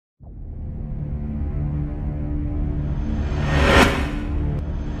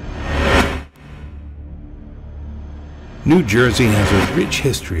New Jersey has a rich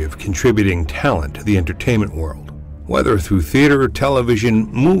history of contributing talent to the entertainment world, whether through theater,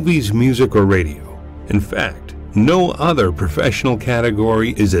 television, movies, music, or radio. In fact, no other professional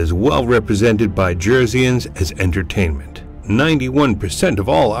category is as well represented by Jerseyans as entertainment. 91% of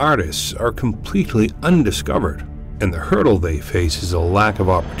all artists are completely undiscovered, and the hurdle they face is a lack of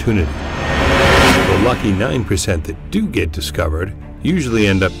opportunity. The lucky 9% that do get discovered usually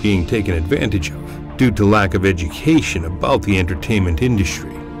end up being taken advantage of due to lack of education about the entertainment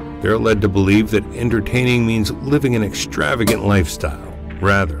industry. They're led to believe that entertaining means living an extravagant lifestyle,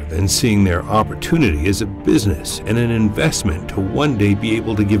 rather than seeing their opportunity as a business and an investment to one day be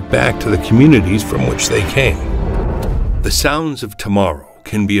able to give back to the communities from which they came. The Sounds of Tomorrow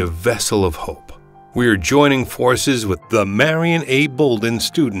can be a vessel of hope. We are joining forces with the Marion A. Bolden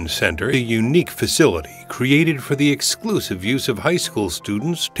Student Center, a unique facility created for the exclusive use of high school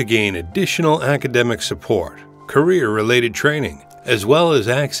students to gain additional academic support, career-related training, as well as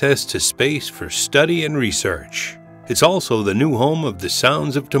access to space for study and research. It's also the new home of the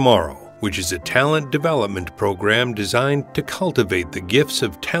Sounds of Tomorrow, which is a talent development program designed to cultivate the gifts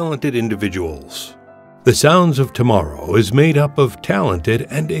of talented individuals. The Sounds of Tomorrow is made up of talented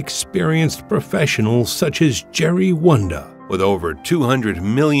and experienced professionals such as Jerry Wonder. With over 200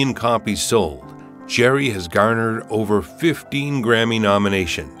 million copies sold, Jerry has garnered over 15 Grammy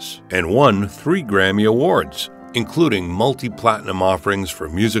nominations and won 3 Grammy Awards, including multi-platinum offerings for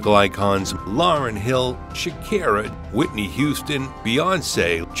musical icons Lauryn Hill, Shakira, Whitney Houston,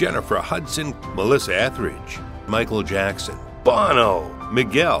 Beyoncé, Jennifer Hudson, Melissa Etheridge, Michael Jackson, Bono,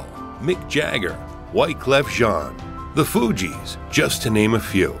 Miguel, Mick Jagger, Wyclef Jean, the Fugees, just to name a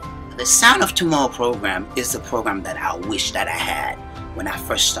few. The Sound of Tomorrow program is the program that I wish that I had when I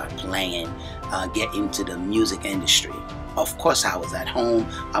first started playing, get into the music industry. Of course, I was at home,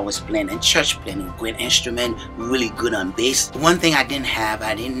 I was playing in church, playing a great instrument, really good on bass. One thing I didn't have,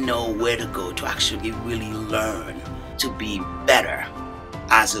 I didn't know where to go to actually really learn to be better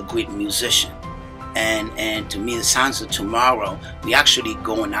as a great musician. And to me, the Sounds of Tomorrow, we actually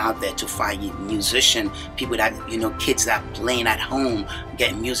going out there to find musicians, people that, kids that playing at home,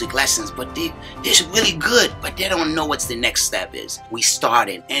 getting music lessons, but they're really good, but they don't know what's the next step is. We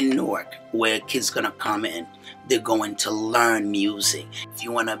started in Newark, where kids gonna come in, they're going to learn music. If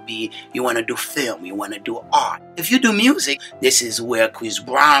you wanna do film, you wanna do art. If you do music, this is where Chris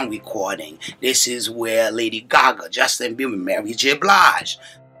Brown recording, this is where Lady Gaga, Justin Bieber, Mary J. Blige.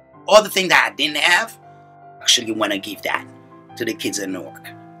 All the things that I didn't have, I actually want to give that to the kids in Newark.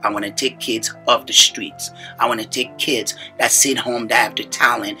 I want to take kids off the streets. I want to take kids that sit home, that have the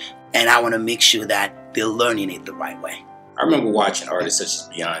talent, and I want to make sure that they're learning it the right way. I remember watching artists such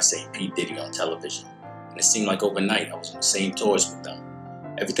as Beyonce and P. Diddy on television, and it seemed like overnight I was on the same tours with them.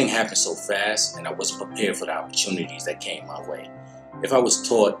 Everything happened so fast, and I wasn't prepared for the opportunities that came my way. If I was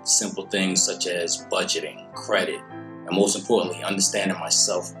taught simple things such as budgeting, credit, and most importantly, understanding my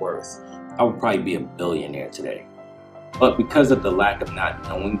self-worth, I would probably be a billionaire today. But because of the lack of not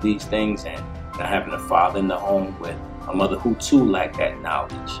knowing these things and not having a father in the home with a mother who too lacked that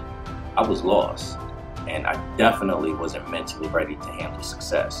knowledge, I was lost. And I definitely wasn't mentally ready to handle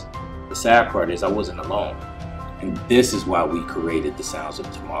success. The sad part is I wasn't alone. And this is why we created the Sounds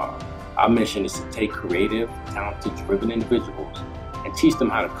of Tomorrow. Our mission is to take creative, talented, driven individuals and teach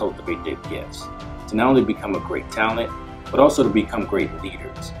them how to cultivate their gifts, to not only become a great talent, but also to become great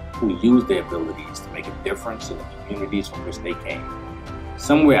leaders who use their abilities to make a difference in the communities from which they came.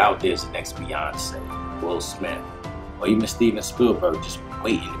 Somewhere out there is the next Beyonce, Will Smith, or even Steven Spielberg just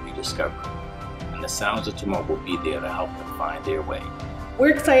waiting to be discovered. And the Sounds of Tomorrow will be there to help them find their way. We're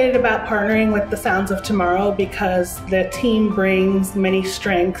excited about partnering with the Sounds of Tomorrow because the team brings many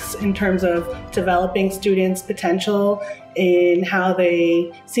strengths in terms of developing students' potential in how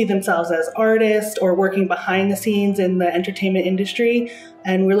they see themselves as artists or working behind the scenes in the entertainment industry.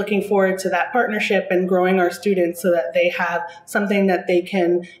 And we're looking forward to that partnership and growing our students so that they have something that they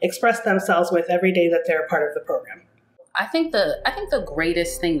can express themselves with every day that they're a part of the program. I think the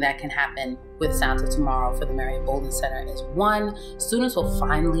greatest thing that can happen with Sounds of Tomorrow for the Marion Bolden Center is, one, students will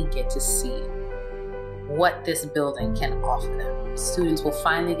finally get to see what this building can offer them. Students will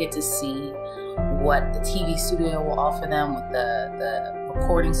finally get to see what the TV studio will offer them, what the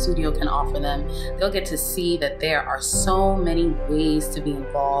recording studio can offer them. They'll get to see that there are so many ways to be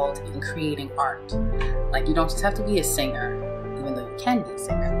involved in creating art. Like, you don't just have to be a singer, even though you can be a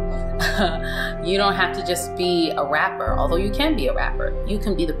singer. You don't have to just be a rapper, although you can be a rapper. You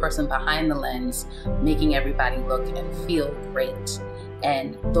can be the person behind the lens, making everybody look and feel great.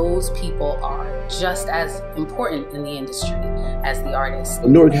 And those people are just as important in the industry as the artists.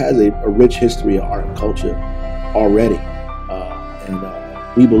 Newark has a rich history of art and culture already. And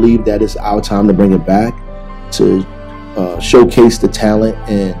we believe that it's our time to bring it back, to showcase the talent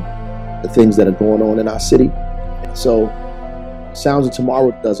and the things that are going on in our city. And so Sounds of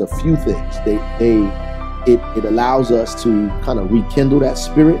Tomorrow does a few things. It allows us to kind of rekindle that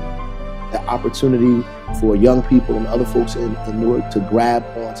spirit, that opportunity for young people and other folks in Newark to grab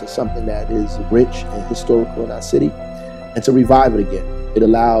onto something that is rich and historical in our city and to revive it again. It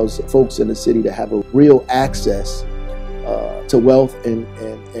allows folks in the city to have a real access to wealth and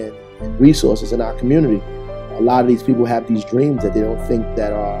resources in our community. A lot of these people have these dreams that they don't think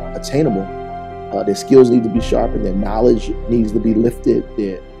that are attainable. Their skills need to be sharpened, their knowledge needs to be lifted,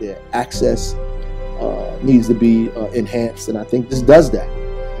 their access needs to be enhanced, and I think this does that.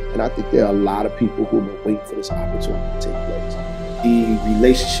 And I think there are a lot of people who have been waiting for this opportunity to take place. The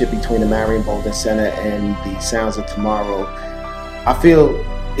relationship between the Marion Bolden Center and the Sounds of Tomorrow, I feel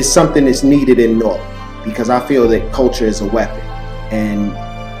is something that's needed in North, because I feel that culture is a weapon, and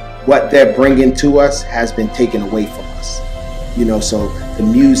what they're bringing to us has been taken away from us. You know, so the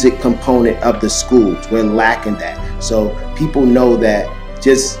music component of the schools, we're lacking that. So people know that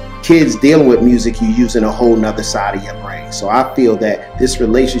just kids dealing with music, you're using a whole nother side of your brain. So I feel that this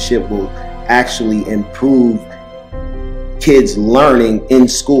relationship will actually improve kids learning in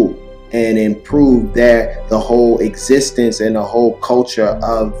school and improve the whole existence and the whole culture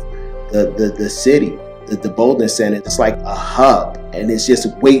of the city. The Bolden Center, it's like a hub, and it's just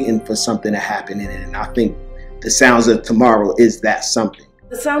waiting for something to happen in it. And I think the Sounds of Tomorrow is that something.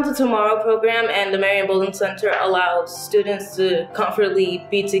 The Sounds of Tomorrow program and the Marion Bolden Center allows students to comfortably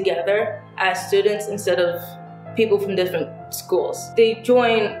be together as students instead of people from different schools. They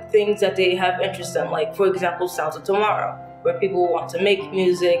join things that they have interest in, like, for example, Sounds of Tomorrow, where people want to make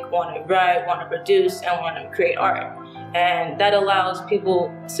music, want to write, want to produce, and want to create art. And that allows people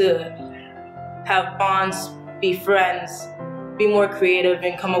to have bonds, be friends, be more creative,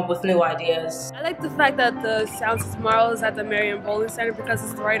 and come up with new ideas. I like the fact that the Sounds of Tomorrow is at the Marion Bolden Center because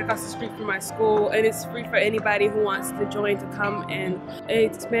it's right across the street from my school, and it's free for anybody who wants to join to come and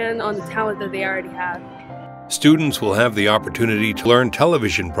expand on the talent that they already have. Students will have the opportunity to learn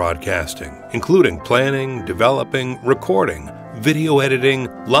television broadcasting, including planning, developing, recording, video editing,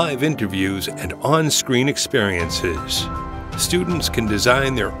 live interviews, and on-screen experiences. Students can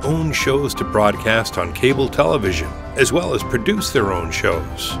design their own shows to broadcast on cable television, as well as produce their own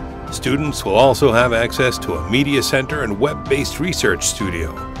shows. Students will also have access to a media center and web-based research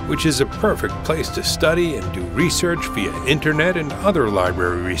studio, which is a perfect place to study and do research via internet and other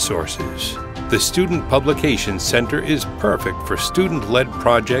library resources. The Student Publications Center is perfect for student-led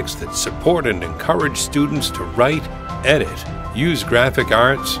projects that support and encourage students to write, edit, use graphic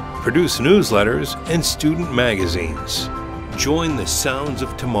arts, produce newsletters, and student magazines. Join the Sounds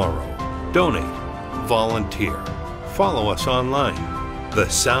of Tomorrow. Donate. Volunteer. Follow us online. The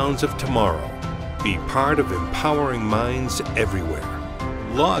Sounds of Tomorrow. Be part of empowering minds everywhere.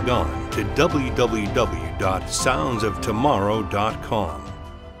 Log on to www.soundsoftomorrow.com.